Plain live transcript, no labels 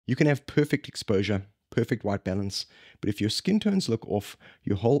You can have perfect exposure, perfect white balance, but if your skin tones look off,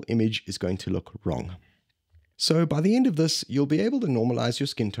 your whole image is going to look wrong. So by the end of this, you'll be able to normalize your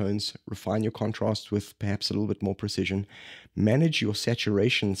skin tones, refine your contrast with perhaps a little bit more precision, manage your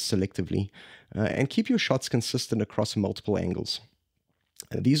saturation selectively, and keep your shots consistent across multiple angles.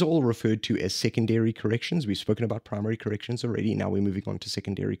 These are all referred to as secondary corrections. We've spoken about primary corrections already. Now we're moving on to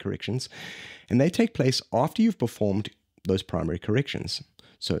secondary corrections. And they take place after you've performed those primary corrections.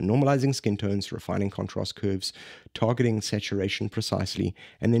 So normalizing skin tones, refining contrast curves, targeting saturation precisely,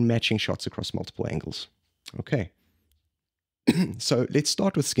 and then matching shots across multiple angles. Okay, so let's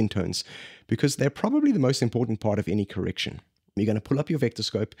start with skin tones, because they're probably the most important part of any correction. You're going to pull up your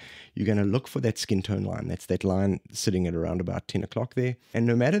Vectorscope, you're going to look for that skin tone line. That's that line sitting at around about 10 o'clock there. And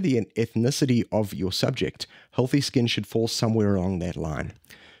no matter the ethnicity of your subject, healthy skin should fall somewhere along that line.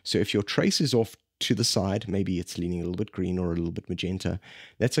 So if your trace is off to the side, maybe it's leaning a little bit green or a little bit magenta,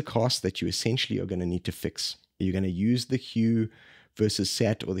 that's a cast that you essentially are going to need to fix. You're going to use the hue versus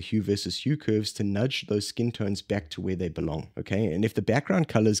sat or the hue versus hue curves to nudge those skin tones back to where they belong, okay? And if the background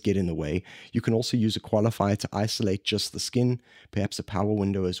colors get in the way, you can also use a qualifier to isolate just the skin, perhaps a power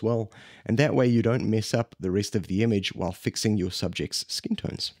window as well, and that way you don't mess up the rest of the image while fixing your subject's skin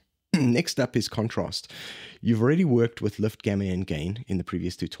tones. Next up is contrast. You've already worked with lift, gamma, and gain in the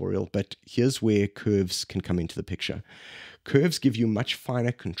previous tutorial, but here's where curves can come into the picture. Curves give you much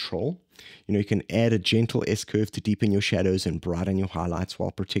finer control. You know, you can add a gentle S-curve to deepen your shadows and brighten your highlights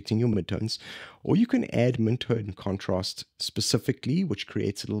while protecting your midtones. Or you can add midtone contrast specifically, which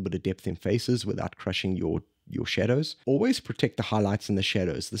creates a little bit of depth in faces without crushing your shadows. Always protect the highlights and the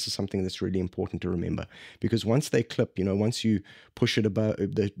shadows. This is something that's really important to remember, because once they clip, you know, once you push it above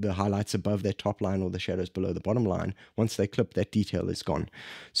the highlights above that top line or the shadows below the bottom line, once they clip, that detail is gone.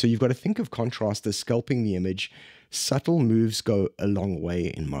 So you've got to think of contrast as sculpting the image. Subtle moves go a long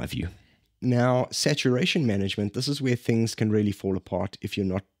way in my view. Now, saturation management, this is where things can really fall apart if you're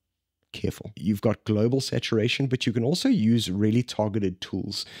not careful. You've got global saturation, but you can also use really targeted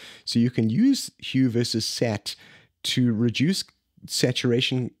tools. So you can use hue versus sat to reduce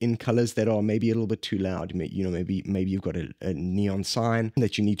saturation in colors that are maybe a little bit too loud. You know, maybe you've got a neon sign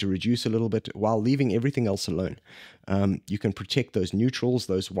that you need to reduce a little bit while leaving everything else alone. You can protect those neutrals,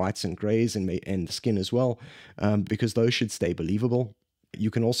 those whites and grays, and the skin as well, because those should stay believable. You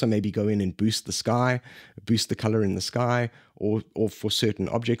can also maybe go in and boost the sky, boost the color in the sky, or for certain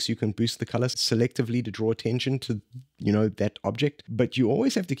objects, you can boost the color selectively to draw attention to, you know, that object. But you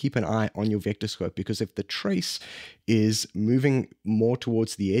always have to keep an eye on your Vectorscope, because if the trace is moving more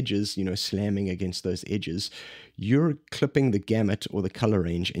towards the edges, you know, slamming against those edges, you're clipping the gamut or the color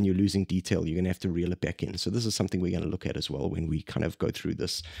range and you're losing detail. You're going to have to reel it back in. So this is something we're going to look at as well when we kind of go through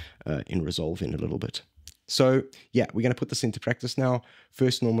this in Resolve in a little bit. So yeah, we're going to put this into practice now.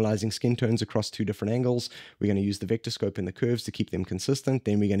 First, normalizing skin tones across two different angles. We're going to use the Vectorscope and the curves to keep them consistent.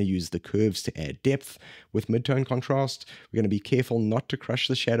 Then we're going to use the curves to add depth with midtone contrast. We're going to be careful not to crush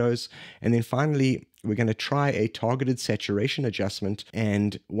the shadows. And then finally, we're going to try a targeted saturation adjustment.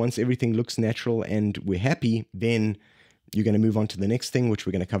 And once everything looks natural and we're happy, then you're going to move on to the next thing, which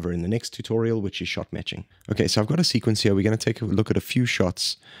we're going to cover in the next tutorial, which is shot matching. Okay, so I've got a sequence here. We're going to take a look at a few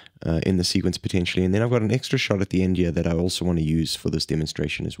shots in the sequence potentially, and then I've got an extra shot at the end here that I also want to use for this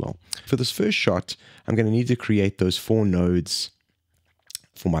demonstration as well. For this first shot, I'm going to need to create those 4 nodes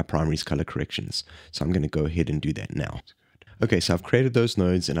for my primaries color corrections. So I'm going to go ahead and do that now. Okay, so I've created those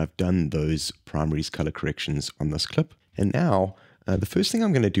nodes and I've done those primaries color corrections on this clip. And now the first thing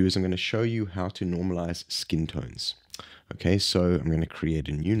I'm going to do is I'm going to show you how to normalize skin tones. Okay, so I'm going to create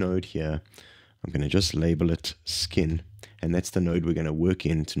a new node here. I'm going to just label it skin, and that's the node we're going to work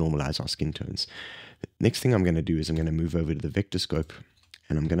in to normalize our skin tones. The next thing I'm going to do is I'm going to move over to the Vectorscope,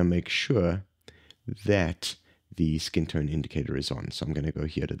 and I'm going to make sure that the skin tone indicator is on. So I'm going to go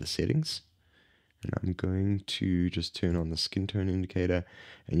here to the settings, and I'm going to just turn on the skin tone indicator.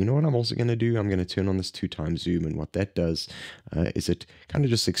 And you know what I'm also going to do? I'm going to turn on this 2x zoom, and what that does is it kind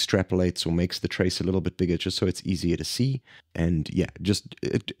of just extrapolates or makes the trace a little bit bigger just so it's easier to see. And yeah,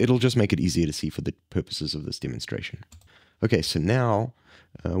 it'll just make it easier to see for the purposes of this demonstration. Okay, so now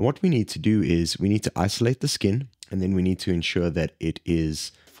what we need to do is we need to isolate the skin, and then we need to ensure that it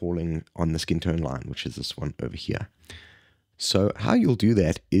is falling on the skin tone line, which is this one over here. So how you'll do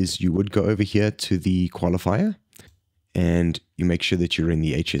that is you would go over here to the qualifier, and you make sure that you're in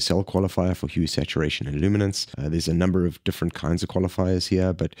the HSL qualifier for hue, saturation, and luminance. There's a number of different kinds of qualifiers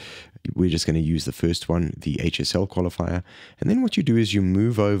here, but we're just going to use the first one, the HSL qualifier. And then what you do is you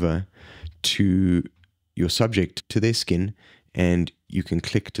move over to your subject, to their skin, and you can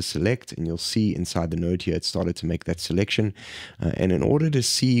click to select, and you'll see inside the node here, it started to make that selection. And in order to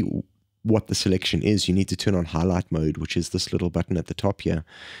see what the selection is, you need to turn on highlight mode, which is this little button at the top here.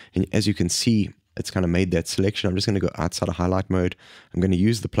 And as you can see, it's kind of made that selection. I'm just going to go outside of highlight mode. I'm going to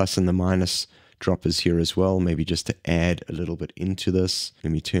use the plus and the minus droppers here as well, maybe just to add a little bit into this.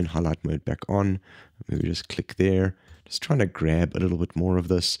 Let me turn highlight mode back on. Maybe just click there. Just trying to grab a little bit more of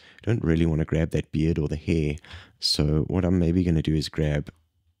this. I don't really want to grab that beard or the hair. So what I'm maybe going to do is grab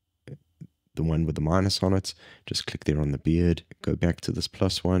the one with the minus on it, just click there on the beard, go back to this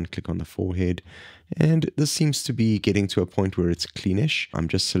plus one, click on the forehead, and this seems to be getting to a point where it's cleanish. I'm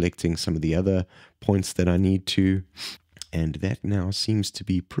just selecting some of the other points that I need to, and that now seems to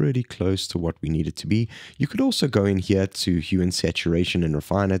be pretty close to what we need it to be. You could also go in here to hue and saturation and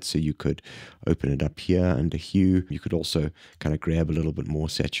refine it, so you could open it up here under hue. You could also kind of grab a little bit more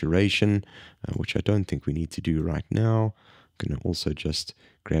saturation, which I don't think we need to do right now. I'm going to also just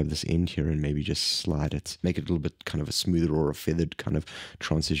grab this end here and maybe just slide it, make it a little bit kind of a smoother or a feathered kind of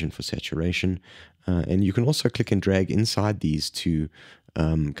transition for saturation. And you can also click and drag inside these to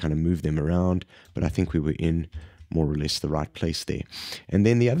kind of move them around, but I think we were in more or less the right place there. And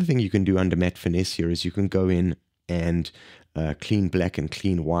then the other thing you can do under matte finesse here is you can go in and clean black and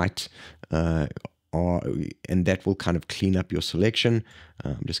clean white, and that will kind of clean up your selection.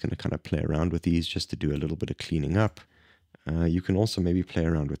 I'm just going to kind of play around with these just to do a little bit of cleaning up. You can also maybe play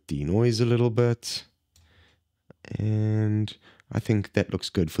around with denoise a little bit, and I think that looks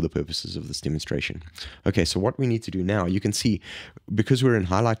good for the purposes of this demonstration. Okay, so what we need to do now, you can see, because we're in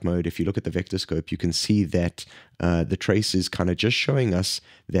highlight mode, if you look at the Vectorscope, you can see that the trace is kind of just showing us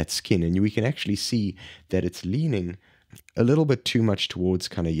that skin, and we can actually see that it's leaning a little bit too much towards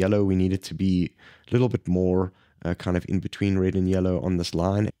kind of yellow. We need it to be a little bit more kind of in between red and yellow on this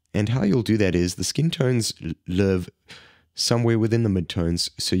line. And how you'll do that is the skin tones live somewhere within the midtones.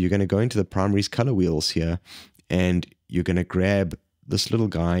 So you're going to go into the primaries color wheels here, and you're going to grab this little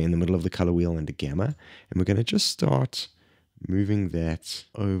guy in the middle of the color wheel and a gamma, and we're going to just start moving that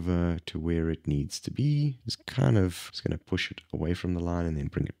over to where it needs to be. Just kind of just going to push it away from the line and then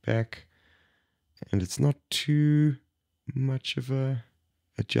bring it back. And it's not too much of a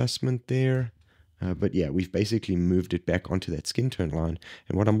adjustment there. But yeah, we've basically moved it back onto that skin tone line.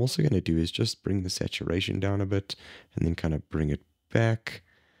 And what I'm also going to do is just bring the saturation down a bit and then kind of bring it back.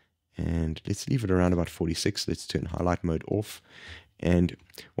 And let's leave it around about 46. Let's turn highlight mode off. And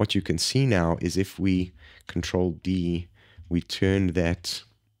what you can see now is if we Control D, we turn that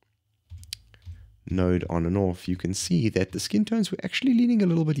node on and off, you can see that the skin tones were actually leaning a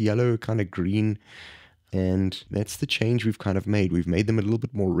little bit yellow, kind of green. And that's the change we've kind of made. We've made them a little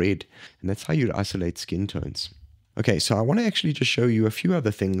bit more red, and that's how you'd isolate skin tones. Okay, so I want to actually just show you a few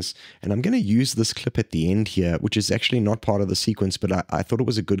other things, and I'm going to use this clip at the end here, which is actually not part of the sequence, but I thought it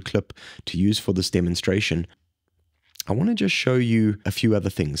was a good clip to use for this demonstration. I want to just show you a few other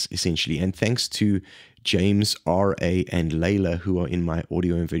things, essentially, and thanks to James, R.A., and Layla, who are in my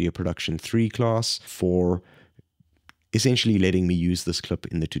Audio and Video Production 3 class, for essentially letting me use this clip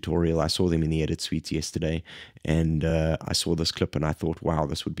in the tutorial. I saw them in the edit suites yesterday, and I saw this clip and I thought, wow,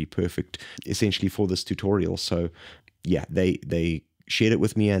 this would be perfect essentially for this tutorial. So yeah, they shared it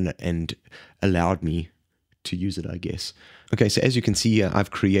with me and allowed me to use it, I guess. Okay, so as you can see here,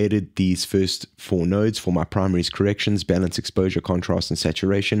 I've created these first 4 nodes for my primaries corrections, balance, exposure, contrast, and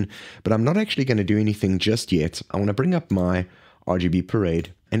saturation, but I'm not actually going to do anything just yet. I want to bring up my RGB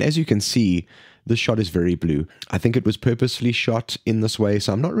parade, and as you can see, this shot is very blue. I think it was purposely shot in this way,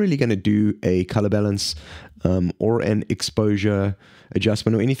 so I'm not really going to do a color balance or an exposure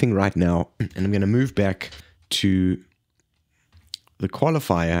adjustment or anything right now. And I'm going to move back to the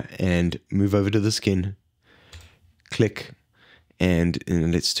qualifier and move over to the skin, click, and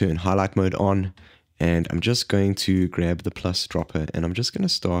let's turn highlight mode on. And I'm just going to grab the plus dropper, and I'm just going to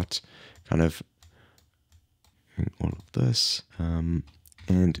start kind of all of this.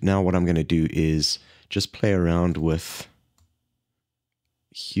 And now what I'm going to do is just play around with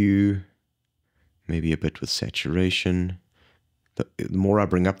hue, maybe a bit with saturation. The more I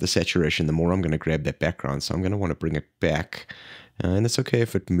bring up the saturation, the more I'm going to grab that background. So I'm going to want to bring it back. And it's okay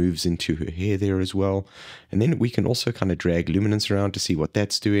if it moves into her hair there as well. And then we can also kind of drag luminance around to see what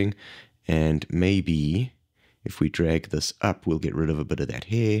that's doing. And maybe if we drag this up, we'll get rid of a bit of that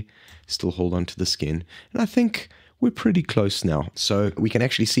hair, still hold on to the skin. And I think we're pretty close now. So we can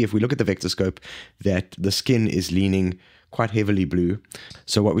actually see, if we look at the Vectorscope, that the skin is leaning quite heavily blue.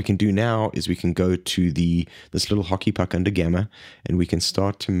 So what we can do now is we can go to this little hockey puck under gamma, and we can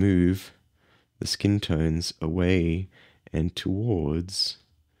start to move the skin tones away and towards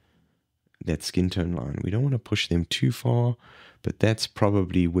that skin tone line. We don't want to push them too far, but that's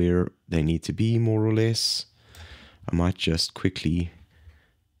probably where they need to be, more or less. I might just quickly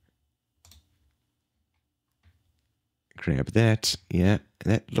grab that. Yeah,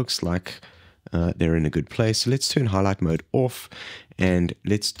 that looks like they're in a good place. So let's turn highlight mode off, and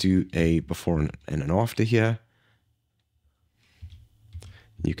let's do a before and an after here.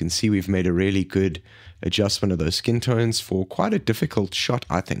 You can see we've made a really good adjustment of those skin tones for quite a difficult shot,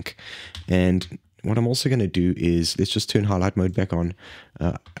 I think. And what I'm also going to do is, let's just turn highlight mode back on.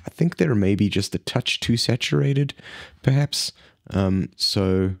 I think they're maybe just a touch too saturated, perhaps.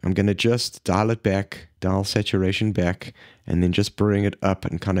 So I'm going to just dial it back, dial saturation back, and then just bring it up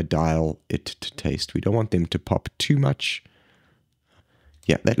and kind of dial it to taste. We don't want them to pop too much.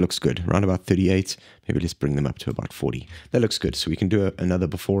 Yeah, that looks good. Around about 38. Maybe let's bring them up to about 40. That looks good. So we can do another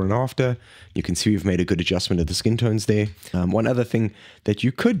before and after. You can see we've made a good adjustment of the skin tones there. One other thing that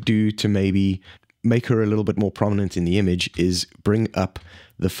you could do to maybe make her a little bit more prominent in the image is bring up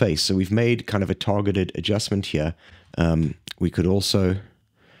the face. So we've made kind of a targeted adjustment here. We could also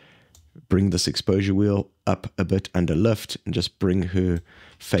bring this exposure wheel up a bit under lift and just bring her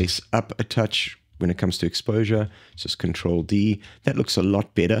face up a touch. When it comes to exposure, just Control D. That looks a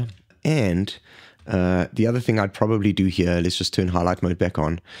lot better. And the other thing I'd probably do here, let's just turn highlight mode back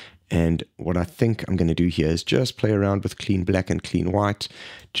on. And what I think I'm going to do here is just play around with clean black and clean white,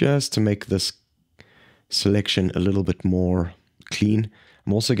 just to make this selection a little bit more clean.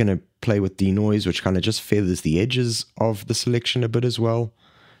 I'm also going to play with denoise, which kind of just feathers the edges of the selection a bit as well.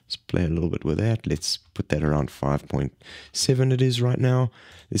 Let's play a little bit with that. Let's put that around 5.7 it is right now.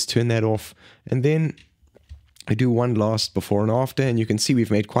 Let's turn that off. And then I do one last before and after, and you can see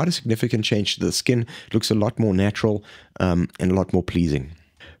we've made quite a significant change to the skin. It looks a lot more natural and a lot more pleasing.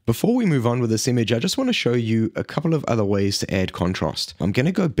 Before we move on with this image, I just want to show you a couple of other ways to add contrast. I'm going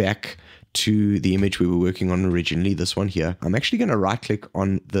to go back to the image we were working on originally, this one here. I'm actually going to right click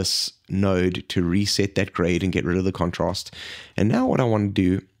on this node to reset that grade and get rid of the contrast. And now what I want to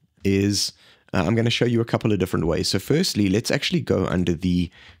do is I'm going to show you a couple of different ways. So firstly, let's actually go under the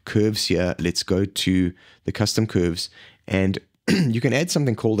curves here. Let's go to the custom curves, and you can add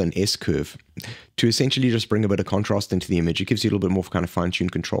something called an S curve to essentially just bring a bit of contrast into the image. It gives you a little bit more kind of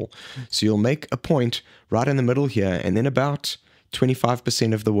fine-tuned control. So you'll make a point right in the middle here, and then about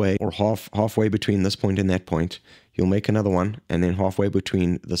 25% of the way, or halfway between this point and that point, you'll make another one, and then halfway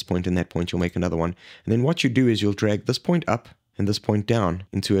between this point and that point, you'll make another one. And then what you do is you'll drag this point up and this point down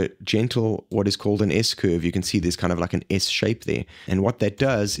into a gentle, what is called an S curve. You can see there's kind of like an S shape there. And what that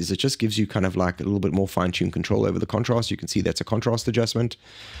does is it just gives you kind of like a little bit more fine-tuned control over the contrast. You can see that's a contrast adjustment.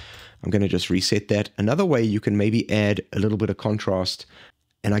 I'm going to just reset that. Another way you can maybe add a little bit of contrast,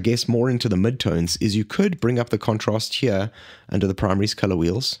 and I guess more into the midtones, is you could bring up the contrast here under the primaries color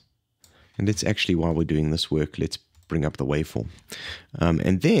wheels. And let's actually, while we're doing this work, let's bring up the waveform.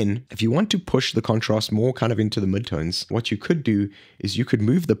 And then if you want to push the contrast more kind of into the midtones, what you could do is you could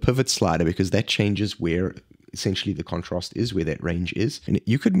move the pivot slider, because that changes where essentially the contrast is, where that range is. And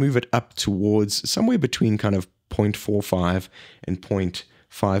you could move it up towards somewhere between kind of 0.45 and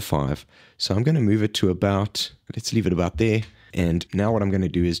 0.55. So I'm going to move it to about, let's leave it about there. And now what I'm going to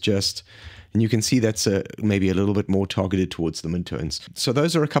do is just, and you can see that's maybe a little bit more targeted towards the midtones. So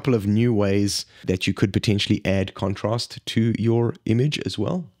those are a couple of new ways that you could potentially add contrast to your image as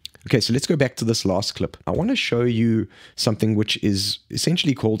well. Okay, so let's go back to this last clip. I want to show you something which is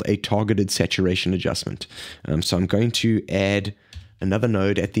essentially called a targeted saturation adjustment. So I'm going to add another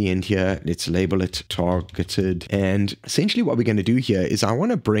node at the end here. Let's label it targeted. And essentially what we're going to do here is I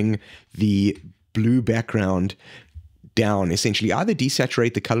want to bring the blue background down, essentially either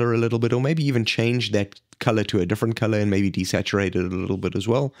desaturate the color a little bit, or maybe even change that color to a different color and maybe desaturate it a little bit as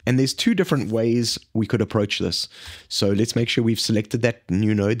well. And there's two different ways we could approach this. So let's make sure we've selected that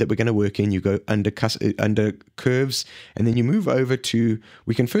new node that we're going to work in. You go under curves, and then you move over to,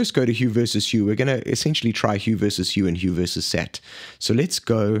 we can first go to hue versus hue. We're going to essentially try hue versus hue and hue versus sat. So let's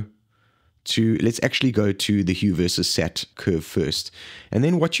actually go to the hue versus sat curve first. And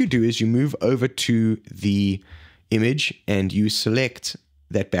then what you do is you move over to the image and you select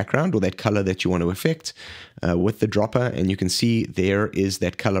that background or that color that you want to affect with the dropper, and you can see there is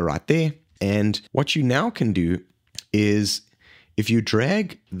that color right there. And what you now can do is if you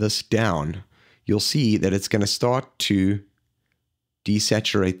drag this down, you'll see that it's going to start to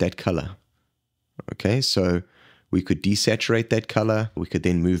desaturate that color. Okay, so we could desaturate that color. We could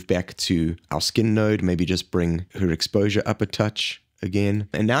then move back to our skin node, maybe just bring her exposure up a touch again.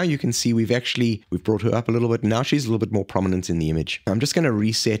 And now you can see we've brought her up a little bit. Now she's a little bit more prominent in the image. I'm just going to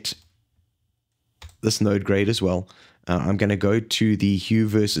reset this node grade as well. I'm going to go to the hue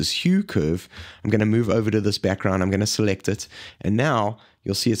versus hue curve. I'm going to move over to this background. I'm going to select it. And now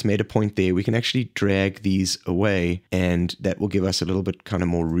you'll see it's made a point there. We can actually drag these away, and that will give us a little bit kind of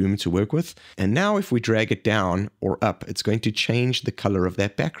more room to work with. And now if we drag it down or up, it's going to change the color of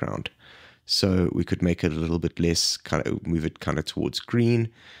that background. So we could make it a little bit less, kind of move it kind of towards green,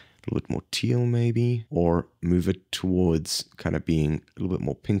 a little bit more teal maybe, or move it towards kind of being a little bit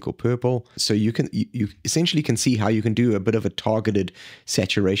more pink or purple. So you essentially can see how you can do a bit of a targeted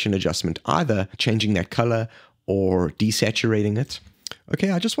saturation adjustment, either changing that color or desaturating it. Okay,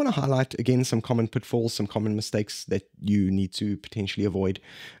 I just want to highlight again some common pitfalls, some common mistakes that you need to potentially avoid.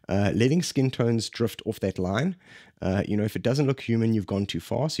 Letting skin tones drift off that line. If it doesn't look human, you've gone too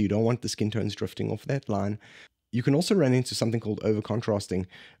far, so you don't want the skin tones drifting off that line. You can also run into something called over-contrasting.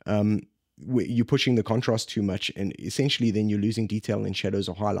 You're pushing the contrast too much, and essentially then you're losing detail in shadows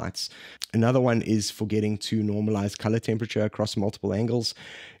or highlights. Another one is forgetting to normalize color temperature across multiple angles.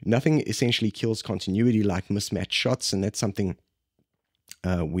 Nothing essentially kills continuity like mismatched shots, and that's something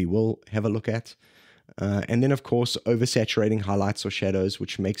we will have a look at. And then, of course, oversaturating highlights or shadows,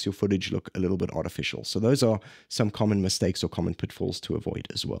 which makes your footage look a little bit artificial. So those are some common mistakes or common pitfalls to avoid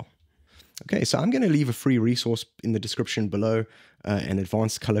as well. Okay, so I'm going to leave a free resource in the description below, an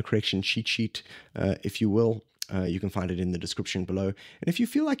advanced color correction cheat sheet, if you will. You can find it in the description below. And if you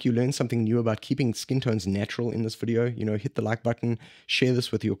feel like you learned something new about keeping skin tones natural in this video, hit the like button, share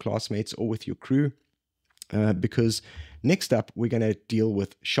this with your classmates or with your crew. Because next up, we're going to deal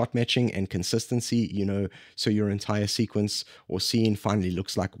with shot matching and consistency, so your entire sequence or scene finally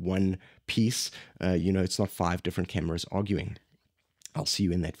looks like one piece. It's not 5 different cameras arguing. I'll see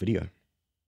you in that video.